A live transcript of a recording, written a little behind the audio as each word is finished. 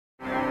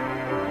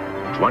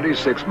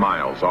26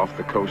 miles off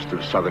the coast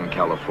of Southern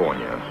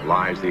California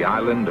lies the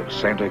island of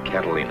Santa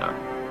Catalina.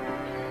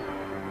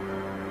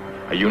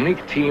 A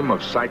unique team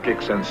of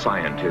psychics and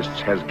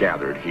scientists has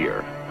gathered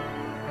here.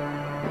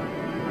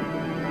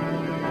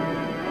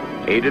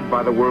 Aided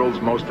by the world's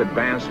most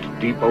advanced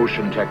deep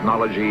ocean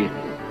technology,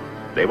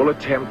 they will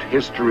attempt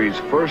history's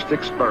first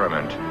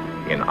experiment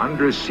in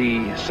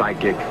undersea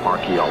psychic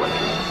archaeology.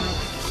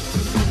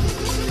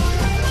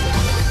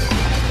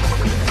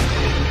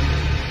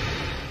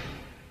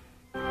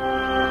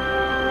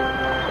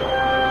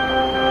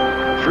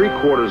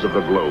 Three-quarters of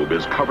the globe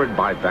is covered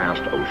by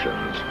vast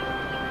oceans.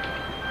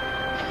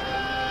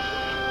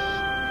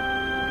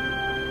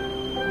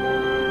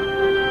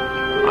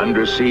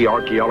 Undersea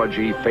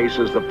archaeology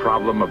faces the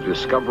problem of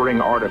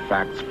discovering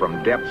artifacts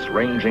from depths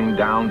ranging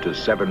down to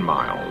 7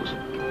 miles.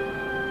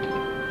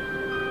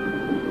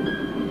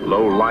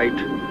 Low light,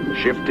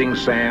 shifting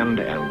sand,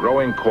 and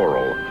growing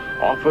coral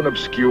often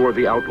obscure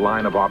the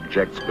outline of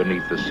objects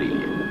beneath the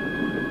sea.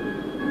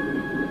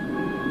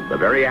 The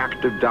very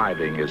act of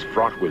diving is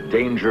fraught with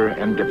danger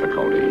and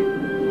difficulty.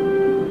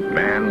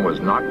 Man was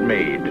not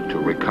made to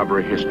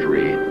recover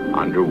history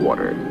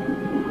underwater.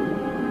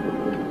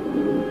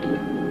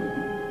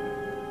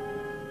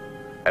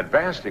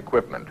 Advanced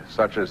equipment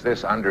such as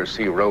this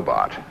undersea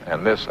robot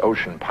and this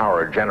ocean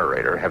power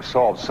generator have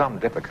solved some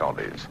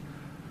difficulties.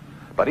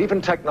 But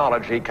even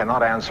technology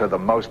cannot answer the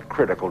most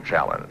critical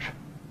challenge: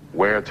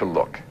 where to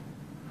look,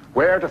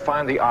 where to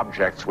find the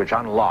objects which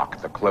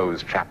unlock the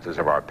closed chapters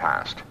of our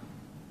past.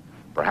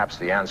 Perhaps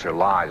the answer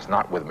lies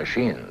not with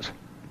machines,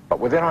 but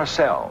within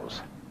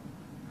ourselves.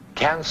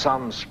 Can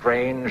some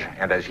strange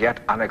and as yet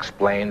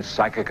unexplained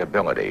psychic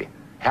ability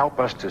help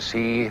us to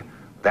see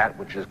that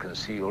which is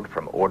concealed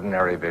from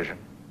ordinary vision?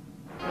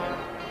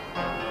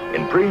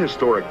 In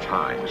prehistoric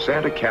times,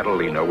 Santa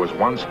Catalina was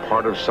once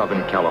part of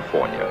Southern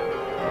California.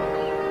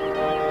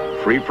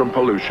 Free from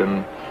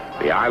pollution,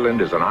 the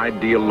island is an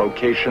ideal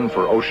location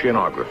for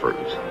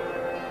oceanographers.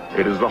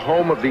 It is the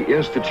home of the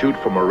Institute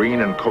for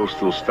Marine and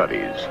Coastal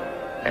Studies,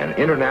 an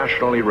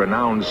internationally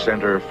renowned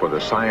center for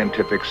the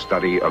scientific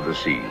study of the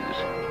seas.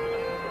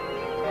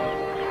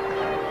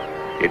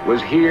 It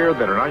was here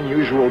that an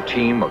unusual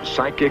team of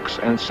psychics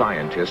and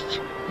scientists,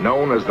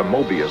 known as the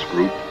Mobius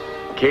Group,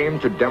 came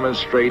to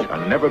demonstrate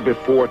a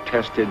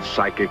never-before-tested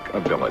psychic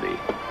ability.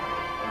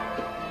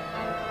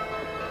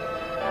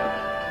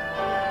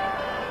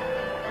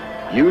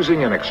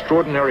 Using an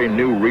extraordinary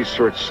new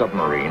research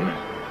submarine,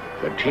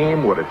 the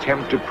team would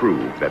attempt to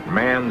prove that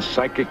man's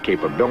psychic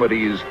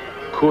capabilities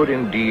could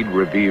indeed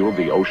reveal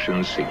the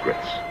ocean's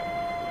secrets.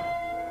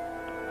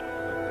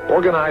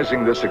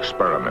 Organizing this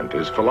experiment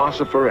is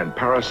philosopher and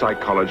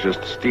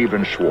parapsychologist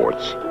Stephen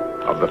Schwartz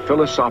of the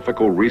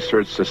Philosophical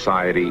Research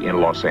Society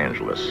in Los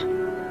Angeles.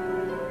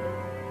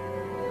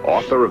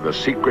 Author of The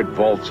Secret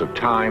Vaults of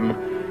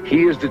Time,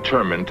 he is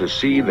determined to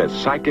see that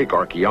psychic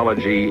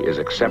archaeology is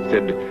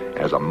accepted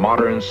as a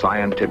modern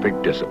scientific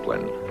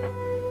discipline.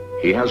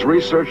 He has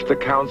researched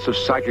accounts of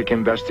psychic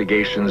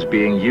investigations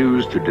being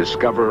used to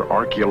discover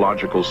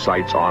archaeological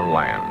sites on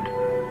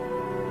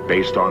land.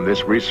 Based on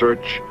this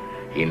research,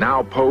 he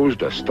now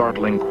posed a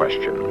startling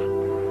question.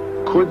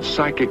 Could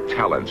psychic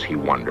talents, he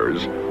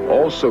wonders,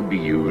 also be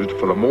used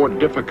for the more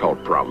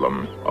difficult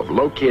problem of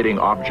locating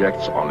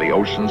objects on the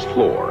ocean's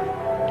floor?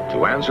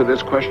 To answer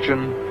this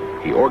question,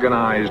 he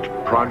organized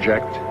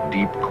Project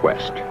Deep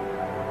Quest.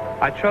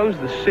 I chose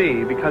the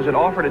sea because it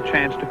offered a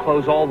chance to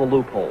close all the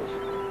loopholes.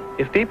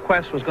 If Deep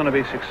Quest was going to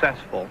be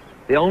successful,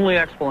 the only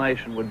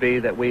explanation would be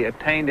that we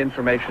obtained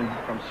information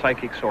from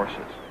psychic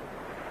sources.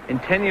 In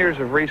 10 years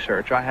of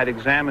research, I had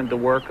examined the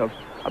work of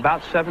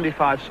about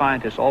 75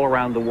 scientists all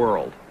around the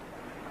world.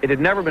 It had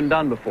never been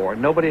done before.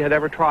 Nobody had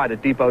ever tried a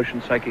deep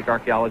ocean psychic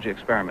archaeology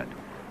experiment,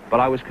 but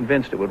I was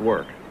convinced it would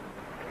work.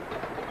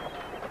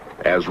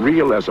 As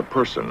real as a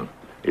person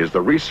is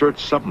the research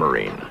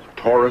submarine,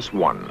 Taurus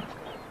 1.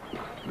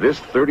 This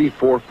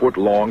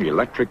 34-foot-long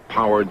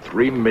electric-powered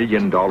 $3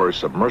 million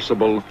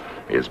submersible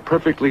is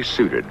perfectly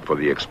suited for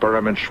the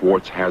experiment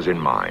Schwartz has in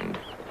mind.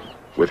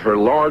 With her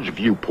large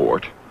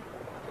viewport,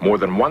 more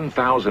than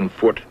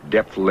 1,000-foot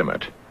depth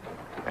limit,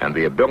 and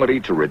the ability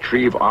to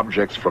retrieve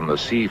objects from the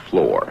sea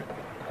floor,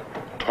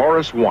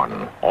 Taurus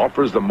 1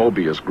 offers the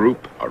Mobius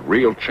Group a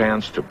real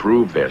chance to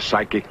prove their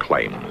psychic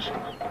claims.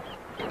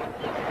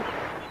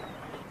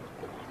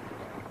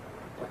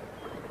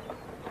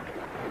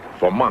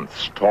 For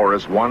months,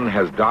 Taurus 1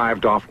 has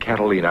dived off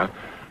Catalina,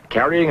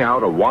 carrying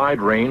out a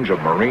wide range of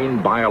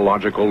marine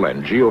biological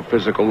and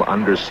geophysical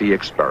undersea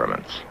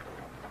experiments.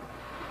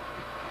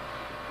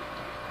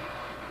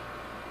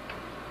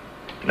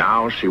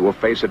 Now she will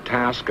face a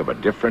task of a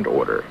different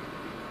order: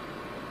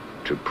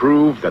 to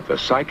prove that the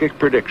psychic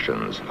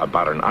predictions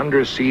about an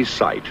undersea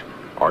site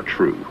are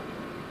true.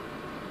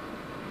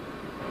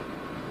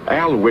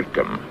 Al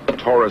Whitcomb,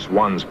 Taurus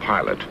 1's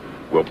pilot,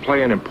 will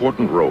play an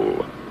important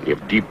role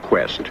if Deep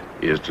Quest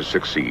is to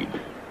succeed.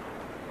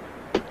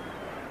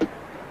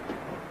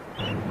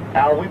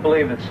 Al, we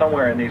believe that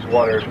somewhere in these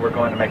waters we're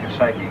going to make a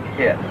psychic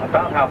hit.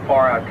 About how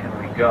far out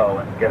can we to go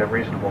and get a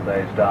reasonable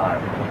day's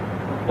dive?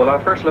 Well,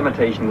 our first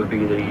limitation would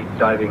be the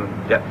diving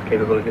depth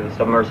capability of the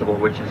submersible,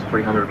 which is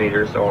 300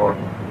 meters or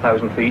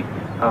 1,000 feet.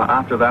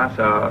 After that,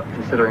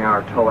 considering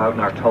our tow out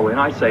and our tow in,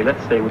 I say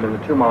let's stay within the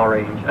 2-mile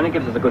range, and it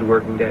gives us a good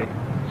working day.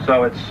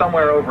 So it's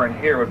somewhere over in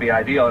here would be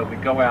ideal if we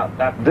go out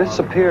that far. This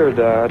appeared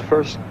at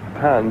first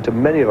hand to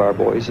many of our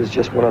boys as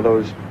just one of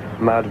those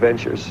mad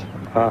ventures.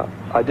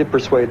 I did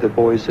persuade the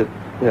boys that,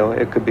 you know,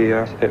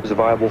 it was a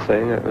viable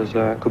thing,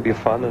 it could be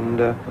fun,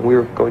 and we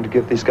were going to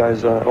give these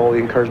guys all the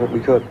encouragement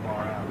we could.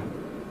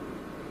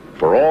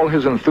 For all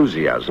his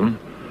enthusiasm,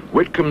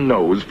 Whitcomb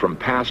knows from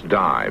past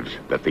dives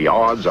that the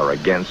odds are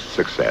against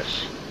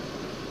success.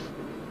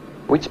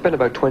 We'd spent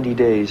about 20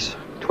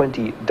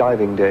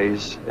 diving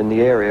days in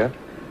the area.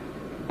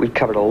 We'd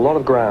covered a lot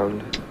of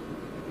ground.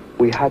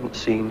 We hadn't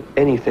seen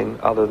anything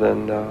other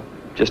than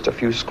just a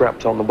few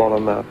scraps on the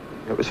bottom.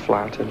 It was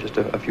flat, and just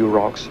a few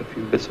rocks, a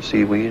few bits of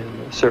seaweed,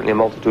 and certainly a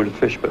multitude of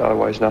fish, but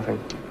otherwise nothing.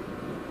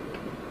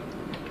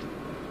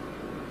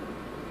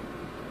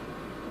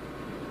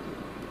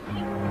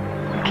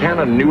 Can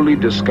a newly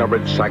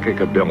discovered psychic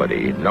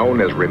ability,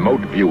 known as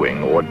remote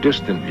viewing or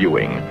distant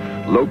viewing,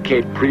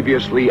 locate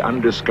previously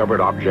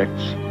undiscovered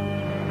objects?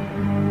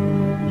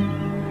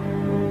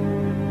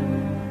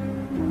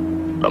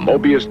 The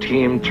Mobius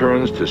team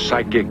turns to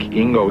psychic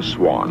Ingo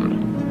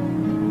Swan.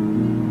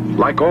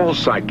 Like all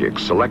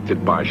psychics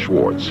selected by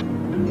Schwartz,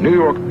 New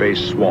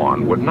York-based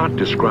Swan would not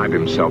describe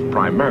himself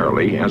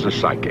primarily as a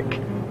psychic.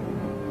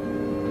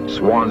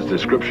 Swan's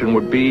description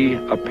would be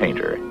a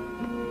painter.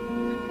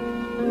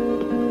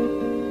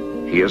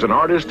 He is an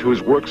artist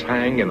whose works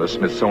hang in the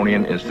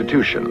Smithsonian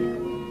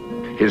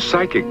Institution. His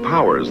psychic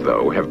powers,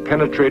 though, have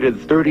penetrated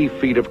 30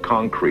 feet of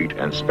concrete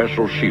and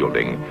special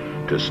shielding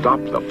to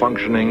stop the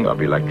functioning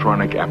of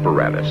electronic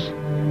apparatus.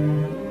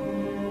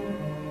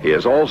 He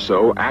has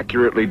also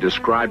accurately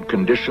described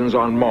conditions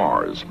on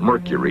Mars,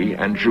 Mercury,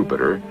 and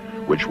Jupiter,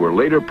 which were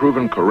later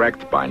proven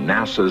correct by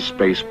NASA's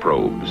space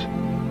probes.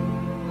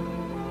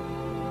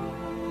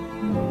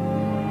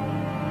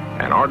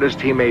 An artist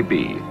he may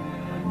be,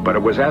 but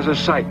it was as a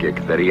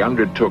psychic that he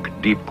undertook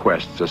Deep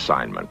Quest's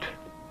assignment.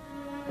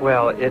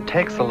 Well, it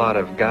takes a lot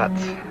of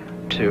guts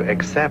to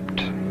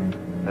accept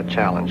a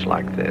challenge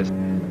like this.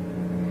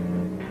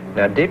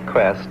 Now, Deep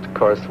Quest, of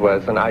course,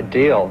 was an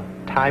ideal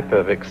type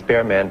of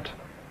experiment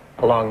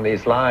along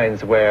these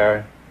lines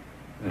where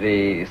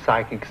the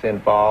psychics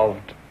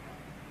involved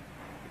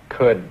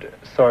could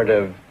sort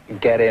of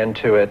get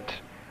into it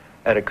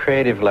at a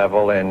creative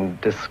level and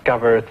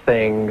discover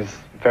things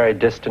very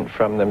distant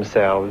from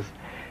themselves,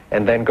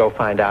 and then go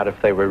find out if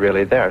they were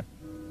really there.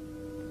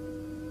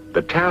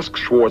 The task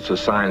Schwartz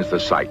assigns the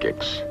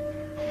psychics: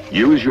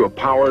 use your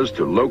powers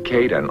to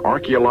locate an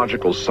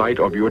archaeological site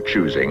of your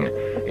choosing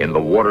in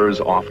the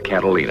waters off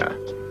Catalina.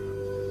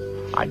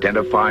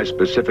 Identify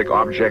specific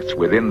objects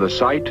within the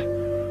site,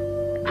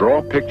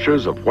 draw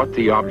pictures of what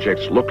the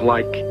objects look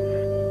like,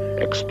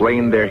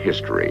 explain their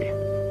history.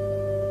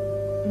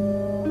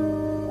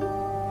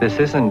 This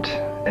isn't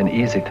an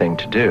easy thing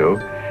to do.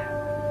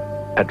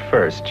 At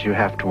first, you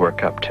have to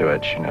work up to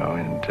it, you know,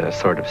 and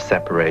sort of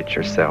separate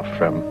yourself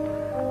from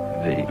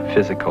the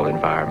physical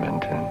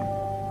environment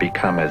and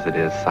become, as it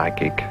is,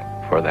 psychic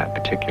for that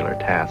particular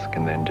task,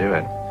 and then do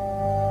it.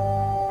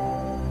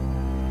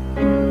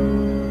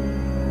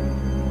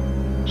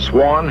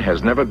 Swan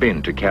has never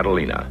been to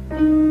Catalina.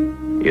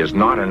 He is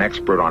not an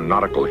expert on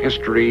nautical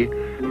history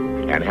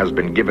and has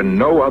been given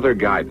no other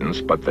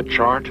guidance but the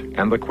chart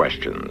and the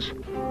questions.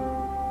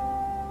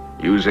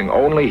 Using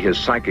only his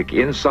psychic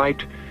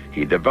insight,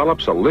 he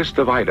develops a list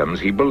of items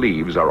he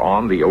believes are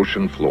on the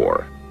ocean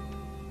floor.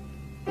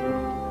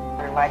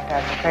 I like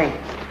that straight.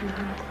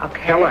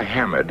 Okay. Hella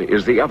Hammond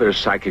is the other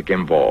psychic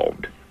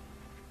involved.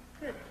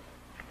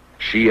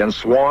 She and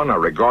Swan are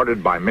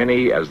regarded by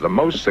many as the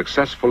most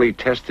successfully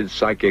tested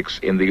psychics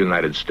in the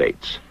United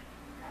States.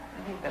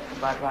 I think that's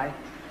about right.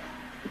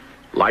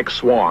 Like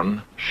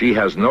Swan, she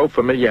has no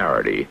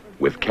familiarity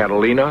with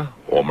Catalina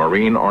or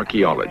marine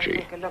archaeology.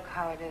 Take a look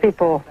how it is.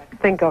 People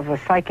think of a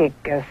psychic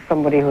as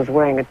somebody who's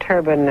wearing a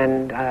turban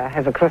and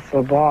has a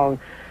crystal ball.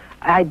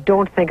 I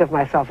don't think of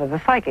myself as a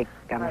psychic.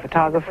 I'm a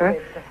photographer,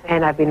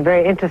 and I've been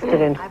very interested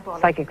in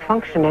psychic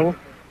functioning,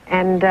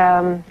 and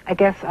I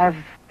guess I've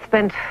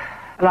spent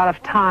a lot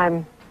of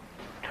time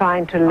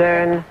trying to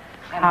learn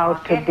how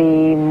to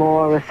be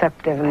more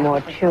receptive and more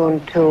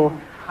tuned to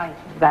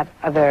that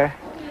other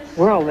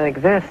world that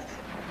exists.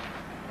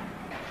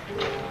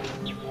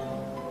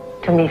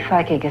 To me,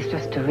 psychic is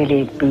just to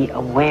really be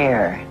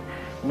aware,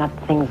 not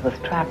things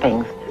with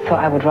trappings. So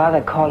I would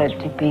rather call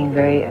it being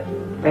very,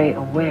 very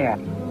aware.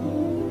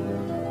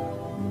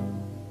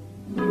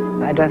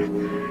 I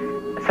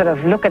just sort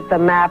of look at the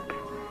map,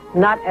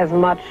 not as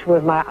much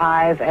with my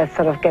eyes as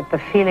sort of get the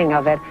feeling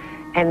of it.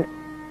 And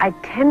I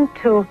tend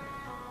to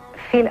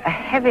feel a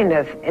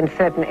heaviness in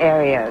certain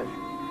areas.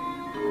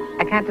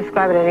 I can't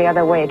describe it any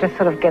other way. It just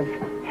sort of gets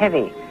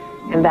heavy.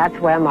 And that's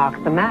where I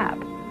mark the map.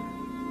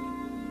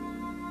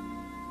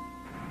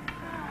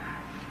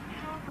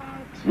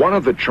 One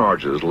of the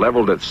charges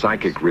leveled at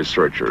psychic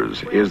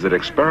researchers is that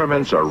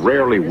experiments are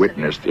rarely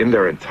witnessed in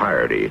their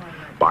entirety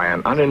by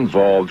an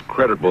uninvolved,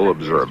 credible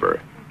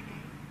observer.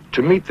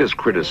 To meet this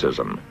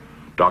criticism,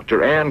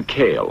 Dr. Ann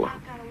Cale,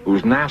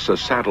 whose NASA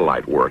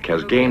satellite work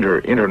has gained her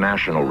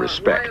international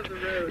respect,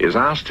 is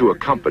asked to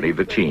accompany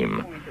the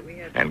team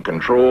and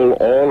control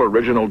all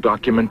original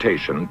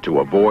documentation to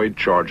avoid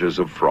charges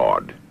of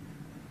fraud.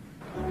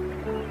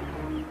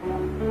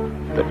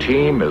 The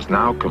team is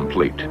now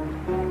complete.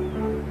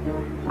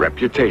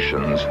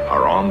 Reputations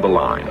are on the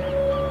line.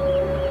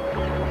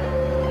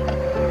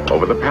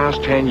 Over the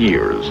past 10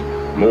 years,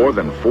 more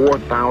than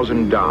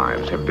 4,000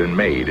 dives have been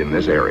made in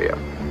this area.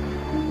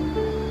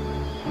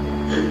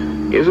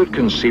 Is it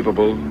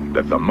conceivable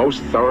that the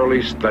most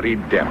thoroughly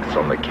studied depths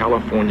on the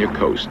California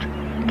coast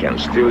can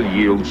still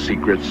yield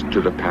secrets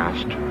to the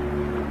past?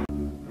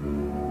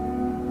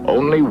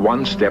 Only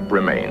one step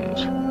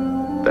remains.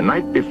 The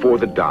night before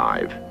the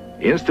dive,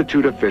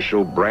 Institute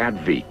official Brad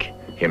Veek,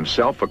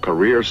 himself a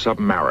career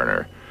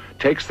submariner,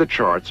 takes the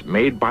charts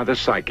made by the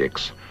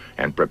psychics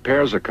and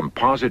prepares a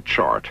composite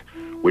chart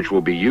which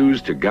will be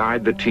used to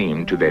guide the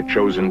team to their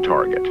chosen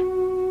target.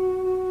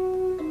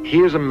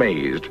 He is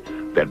amazed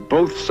that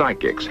both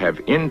psychics have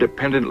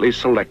independently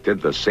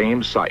selected the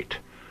same site,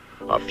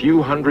 a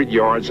few hundred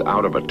yards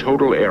out of a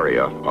total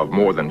area of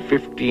more than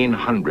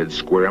 1,500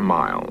 square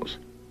miles.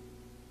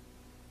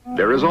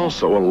 There is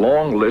also a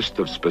long list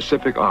of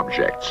specific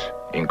objects,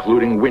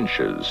 including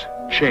winches,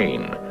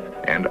 chain,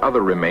 and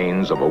other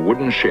remains of a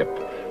wooden ship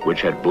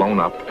which had blown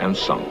up and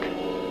sunk.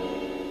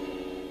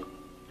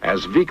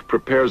 As Veek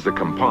prepares the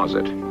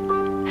composite,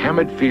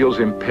 Hammett feels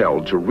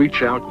impelled to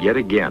reach out yet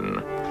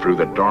again through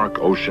the dark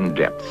ocean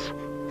depths.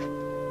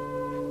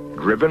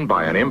 Driven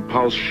by an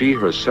impulse she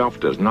herself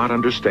does not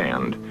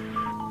understand,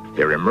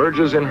 there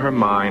emerges in her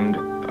mind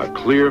a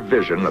clear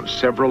vision of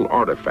several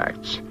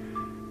artifacts,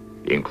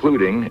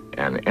 including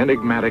an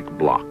enigmatic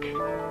block.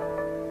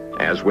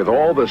 As with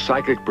all the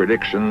psychic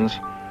predictions,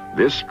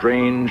 this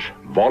strange,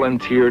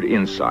 volunteered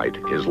insight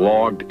is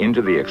logged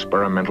into the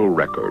experimental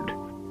record.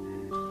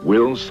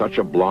 Will such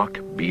a block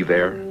be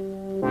there?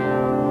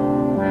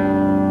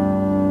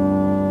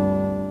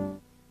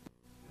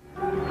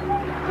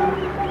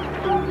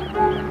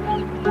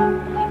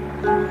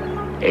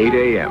 "8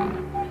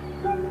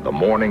 a.m., the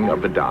morning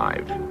of the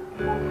dive.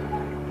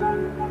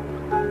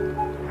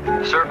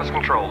 Surface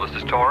control, this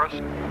is Taurus.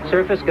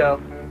 Surface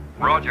go.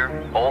 Roger.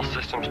 All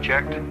systems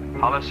checked.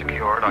 Hull is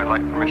secured. I'd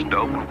like permission to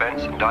open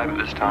vents and dive at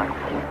this time.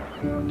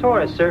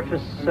 Taurus,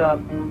 surface,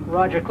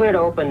 Roger, clear to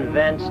open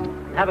vents.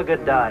 Have a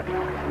good dive.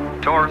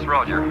 Taurus,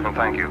 Roger, and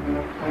thank you.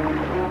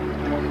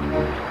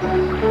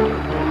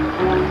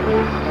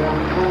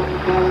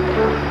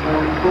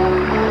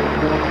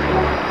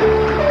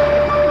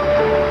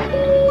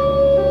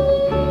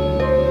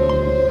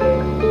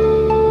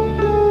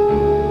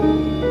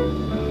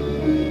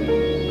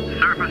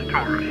 Surface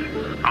Taurus.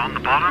 On the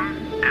bottom,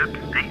 depth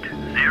 80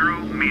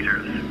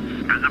 meters.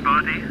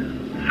 Visibility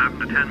 7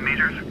 to 10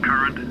 meters.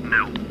 Current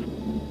nil.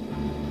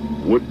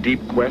 Would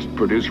Deep Quest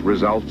produce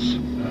results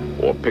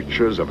or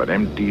pictures of an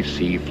empty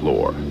sea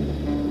floor?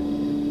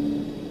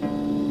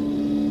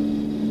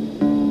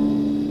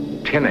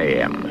 10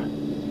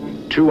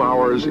 a.m., 2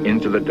 hours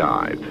into the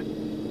dive.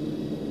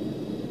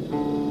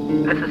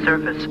 This is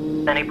Surface.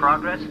 Any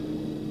progress?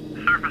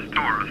 Surface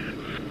Taurus.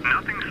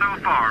 Nothing so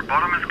far.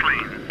 Bottom is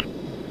clean.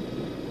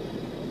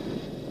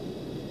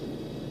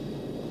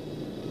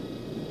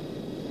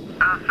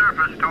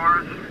 Surface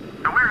Taurus.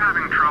 We're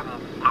having trouble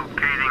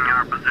locating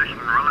our position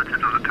relative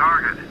to the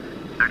target.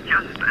 There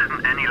just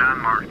isn't any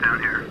landmarks down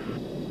here.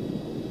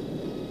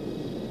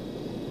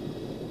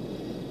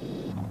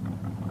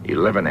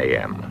 11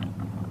 a.m.,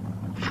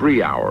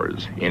 3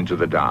 hours into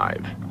the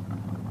dive.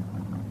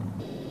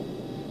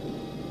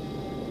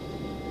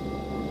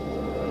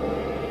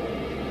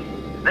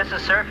 This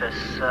is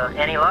Surface.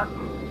 Any luck?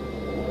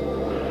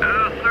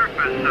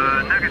 Surface,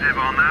 negative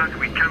on that.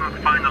 We cannot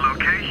find the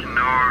location,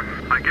 or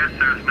I guess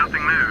there's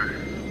nothing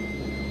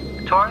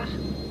there. Taurus,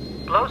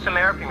 blow some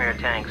air from your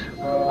tanks.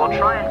 We'll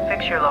try and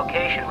fix your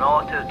location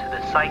relative to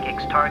the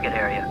psychic's target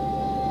area.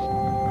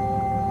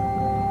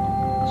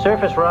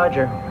 Surface,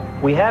 Roger.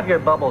 We have your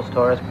bubbles,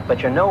 Taurus,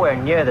 but you're nowhere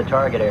near the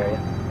target area.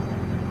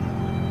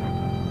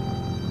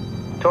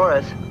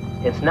 Taurus,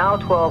 it's now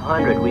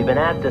 1200. We've been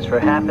at this for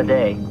half a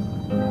day.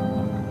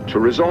 To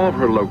resolve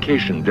her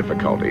location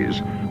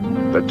difficulties,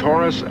 the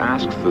Taurus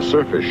asks the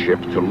surface ship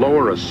to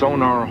lower a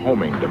sonar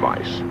homing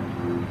device.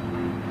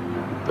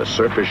 The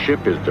surface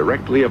ship is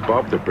directly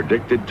above the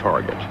predicted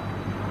target.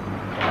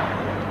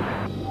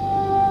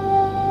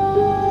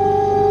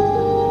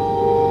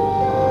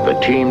 The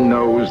team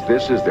knows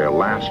this is their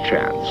last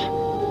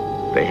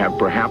chance. They have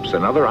perhaps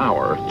another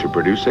hour to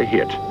produce a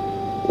hit,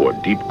 or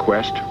Deep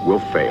Quest will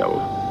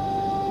fail.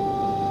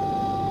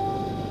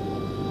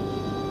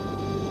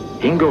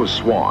 Ingo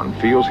Swan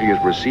feels he is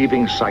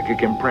receiving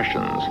psychic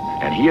impressions,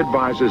 and he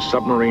advises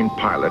submarine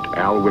pilot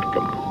Al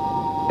Whitcomb.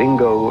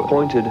 Ingo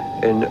pointed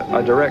in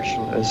a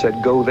direction and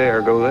said, "Go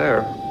there, go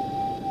there."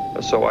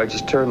 So I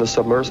just turned the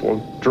submersible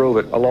and drove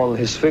it along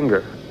his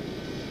finger.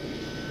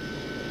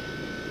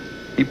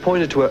 He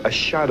pointed to a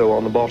shadow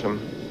on the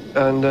bottom,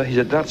 and he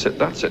said, "That's it,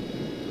 that's it."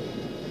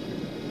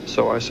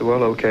 So I said,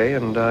 "Well, okay,"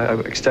 and I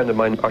extended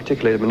my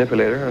articulated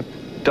manipulator, and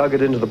dug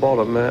it into the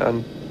bottom,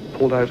 and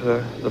pulled out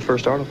the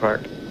first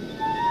artifact.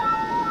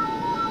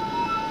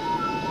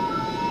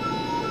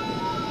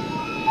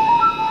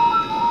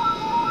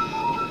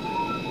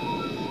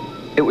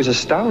 It was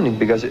astounding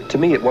because, to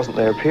me, it wasn't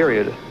there,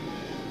 period.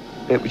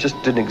 It just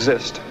didn't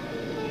exist.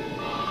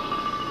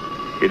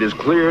 It is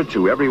clear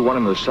to everyone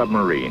in the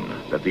submarine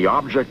that the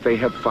object they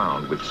have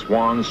found with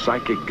Swan's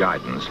psychic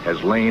guidance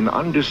has lain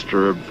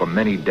undisturbed for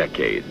many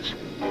decades.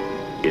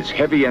 Its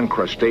heavy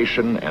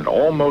encrustation and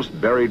almost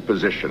buried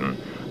position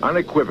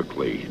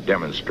unequivocally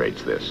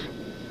demonstrates this.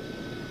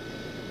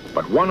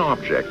 But one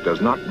object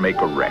does not make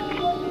a wreck.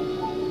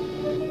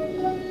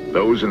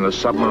 Those in the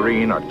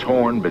submarine are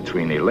torn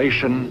between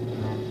elation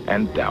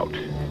and doubt.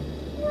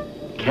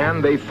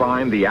 Can they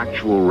find the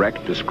actual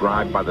wreck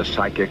described by the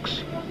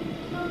psychics?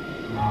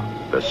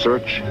 The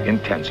search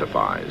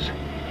intensifies.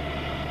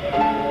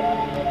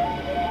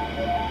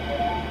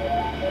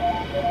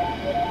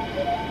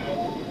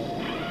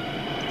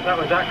 That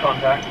was that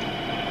contact.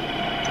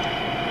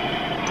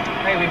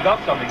 Hey, we've got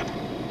something.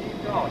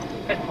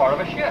 It's part of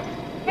a ship.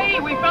 Hey,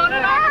 we found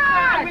an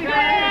artifact! We did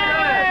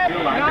it!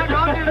 No,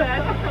 don't do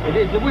that. It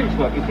is the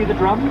windsweep. You see the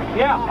drum?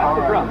 Yeah, that's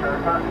the drum.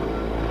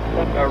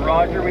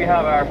 Roger, we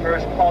have our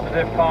first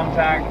positive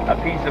contact, a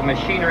piece of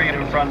machinery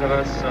in front of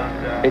us.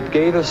 And, It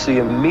gave us the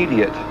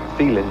immediate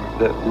feeling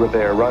that we're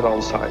there right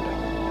on site.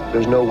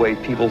 There's no way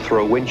people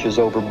throw winches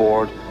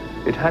overboard.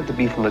 It had to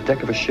be from the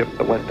deck of a ship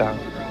that went down.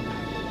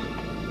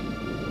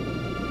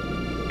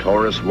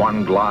 Taurus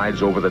 1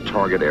 glides over the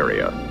target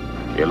area,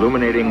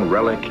 illuminating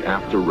relic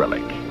after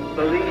relic. I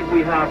believe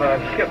we have a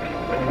ship's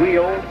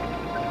wheel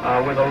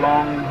with a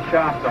long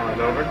shaft on it,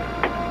 over.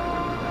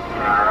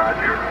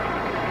 Roger.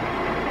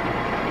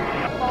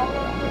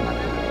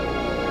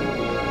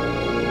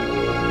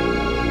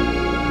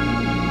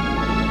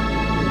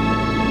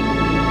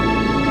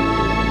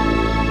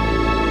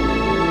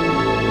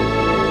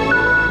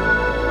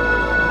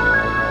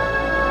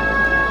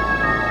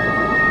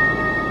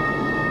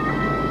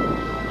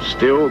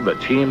 Still, the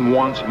team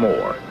wants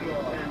more.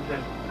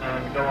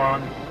 And go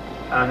on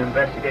and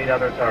investigate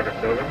other targets,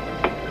 over.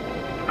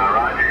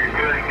 Roger, you're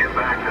good. Get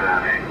back to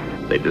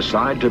that. They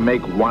decide to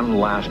make one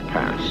last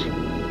pass.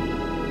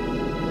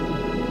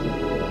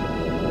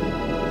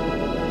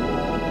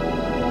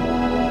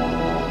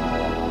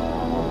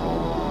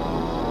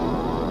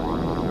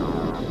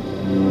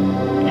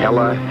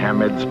 Hella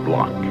Hamid's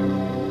block,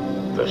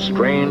 the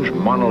strange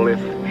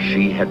monolith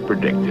she had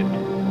predicted.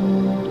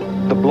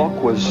 The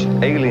block was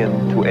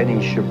alien to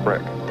any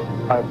shipwreck.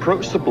 I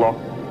approached the block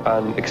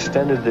and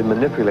extended the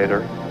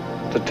manipulator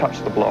to touch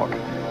the block.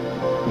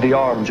 The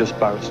arm just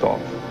bounced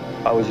off.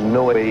 I was in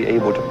no way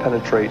able to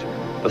penetrate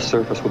the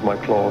surface with my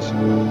claws.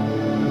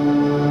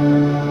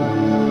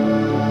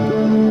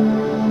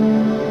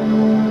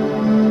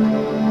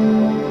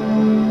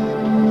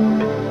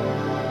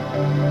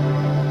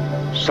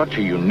 Such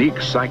a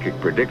unique psychic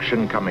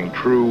prediction coming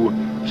true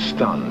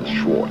stuns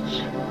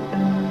Schwartz.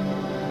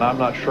 I'm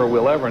not sure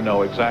we'll ever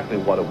know exactly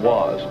what it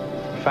was.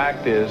 The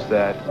fact is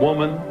that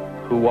woman,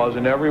 who was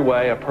in every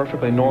way a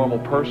perfectly normal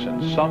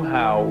person,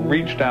 somehow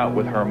reached out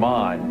with her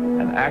mind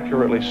and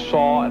accurately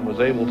saw and was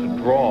able to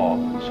draw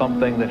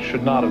something that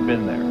should not have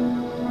been there.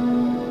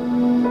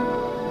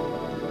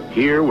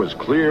 Here was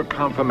clear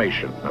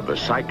confirmation of the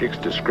psychic's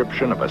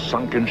description of a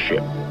sunken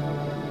ship.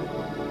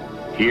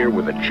 Here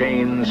were the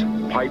chains,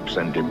 pipes,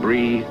 and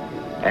debris,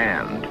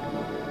 and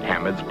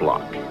Hamid's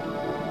block.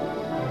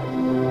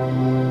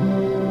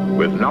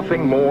 With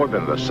nothing more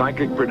than the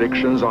psychic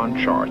predictions on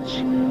charts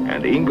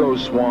and Ingo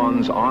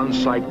Swan's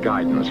on-site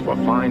guidance for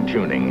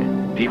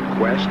fine-tuning, Deep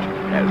Quest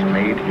has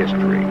made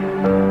history.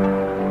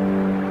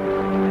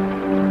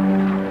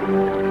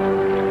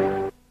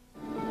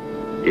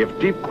 If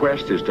Deep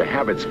Quest is to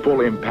have its full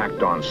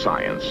impact on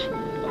science,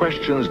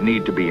 questions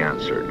need to be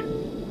answered.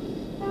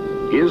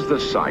 Is the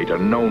site a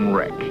known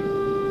wreck?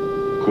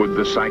 Could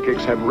the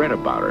psychics have read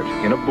about it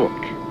in a book?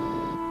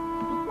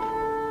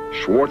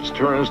 Schwartz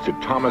turns to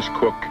Thomas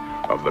Cook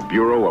of the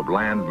Bureau of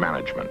Land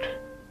Management.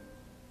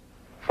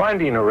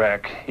 Finding a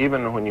wreck,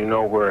 even when you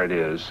know where it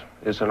is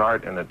an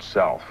art in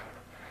itself.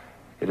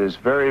 It is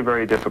very,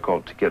 very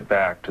difficult to get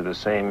back to the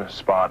same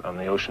spot on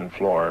the ocean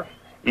floor,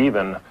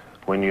 even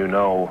when you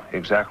know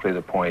exactly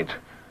the point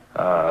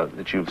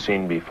that you've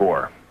seen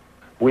before.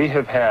 We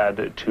have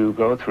had to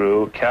go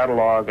through,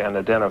 catalog, and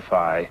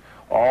identify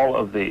all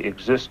of the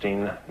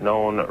existing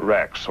known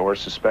wrecks or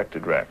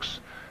suspected wrecks,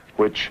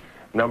 which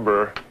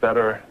number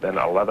better than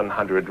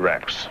 1,100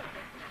 wrecks.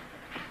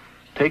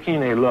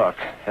 Taking a look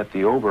at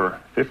the over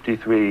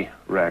 53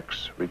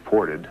 wrecks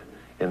reported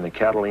in the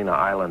Catalina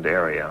Island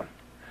area,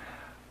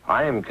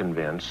 I am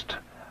convinced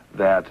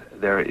that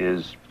there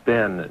has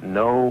been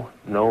no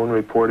known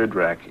reported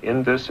wreck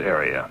in this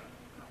area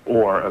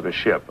or of a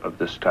ship of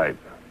this type.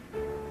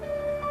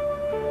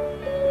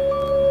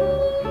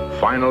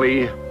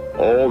 Finally,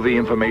 all the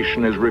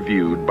information is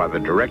reviewed by the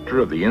director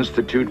of the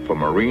Institute for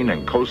Marine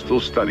and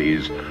Coastal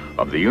Studies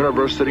of the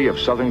University of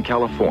Southern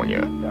California,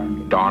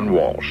 Don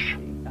Walsh.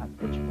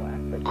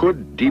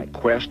 Could Deep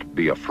Quest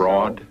be a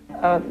fraud?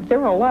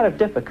 There are a lot of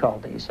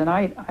difficulties, and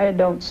I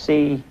don't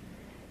see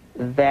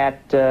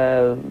that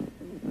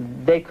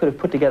they could have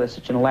put together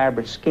such an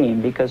elaborate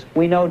scheme, because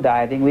we know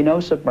diving, we know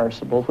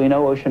submersibles, we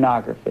know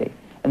oceanography,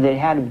 and they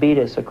had to beat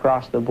us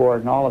across the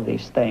board in all of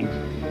these things.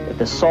 But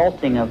the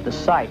salting of the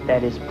site,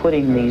 that is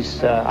putting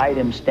these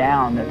items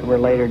down that were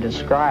later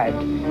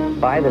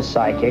described by the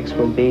psychics,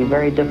 would be a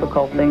very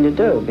difficult thing to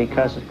do,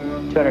 because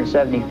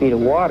 270 feet of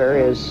water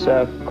is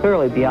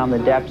clearly beyond the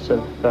depths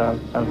of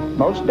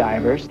most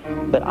divers.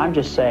 But I'm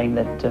just saying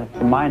that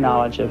from my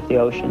knowledge of the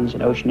oceans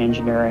and ocean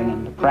engineering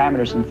and the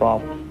parameters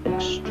involved,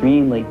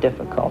 extremely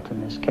difficult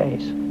in this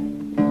case.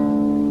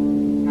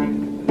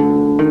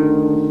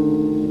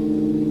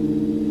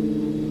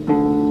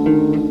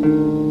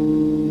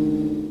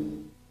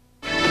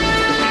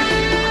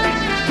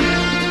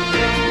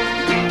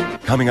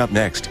 Coming up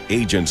next,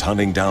 agents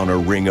hunting down a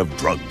ring of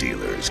drug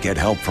dealers get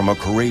help from a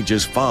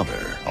courageous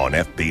father on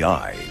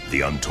FBI,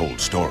 The Untold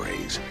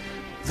Stories.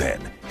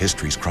 Then,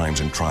 History's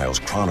Crimes and Trials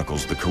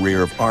chronicles the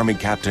career of Army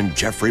Captain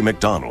Jeffrey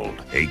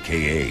McDonald,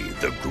 a.k.a.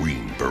 the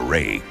Green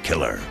Beret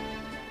Killer.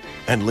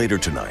 And later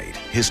tonight,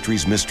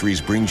 History's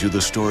Mysteries brings you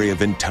the story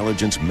of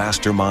intelligence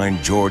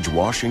mastermind George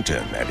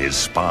Washington and his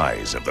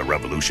spies of the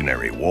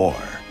Revolutionary War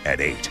at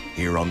 8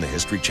 here on the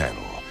History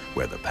Channel,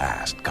 where the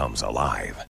past comes alive.